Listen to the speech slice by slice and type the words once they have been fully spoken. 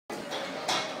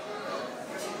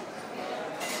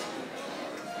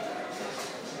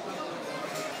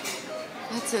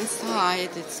It's inside.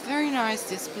 It's very nice,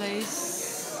 this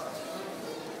place.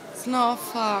 It's not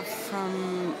far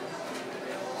from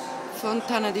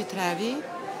Fontana di Trevi.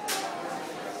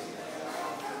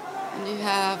 And you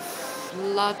have a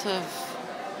lot of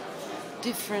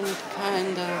different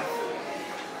kind of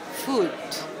food.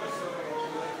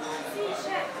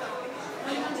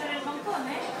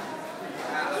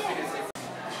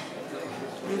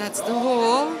 And that's the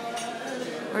hall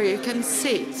where you can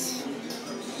sit.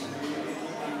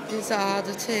 These are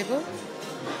the table.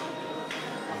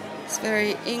 It's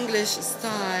very English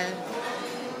style.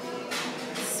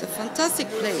 It's a fantastic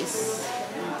place.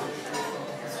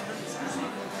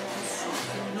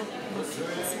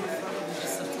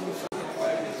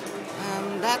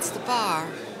 And that's the bar.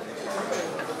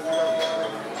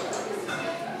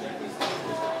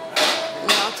 A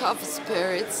lot of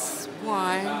spirits,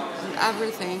 wine and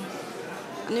everything.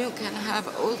 And you can have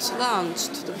also lunch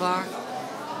to the bar.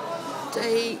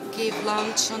 They give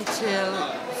lunch until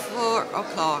 4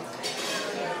 o'clock.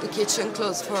 The kitchen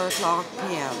closes 4 o'clock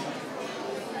p.m.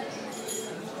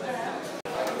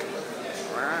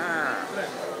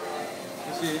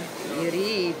 I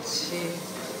ricci,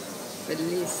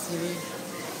 bellissimi.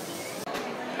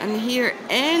 And here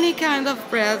any kind of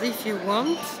bread if you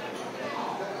want.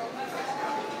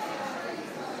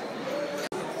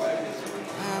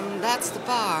 And that's the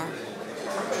bar.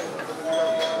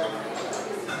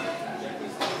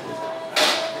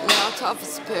 Of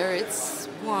spirits,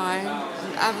 wine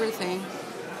and everything,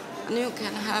 and you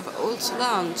can have also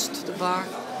lunch to the bar.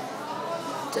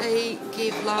 They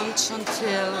give lunch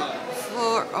until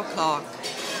 4 o'clock.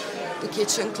 The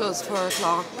kitchen closes 4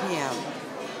 o'clock p.m.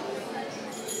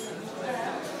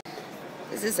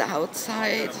 This is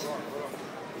outside.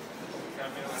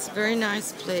 It's a very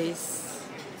nice place.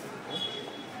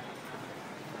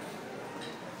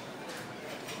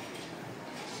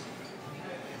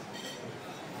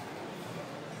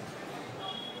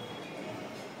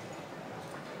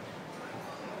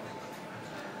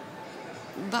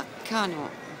 Baccano.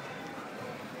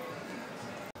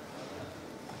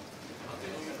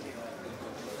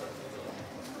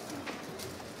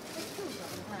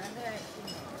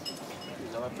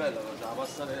 Ma è bella, c'è la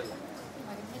passarella.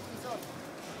 Ma che metti i soldi?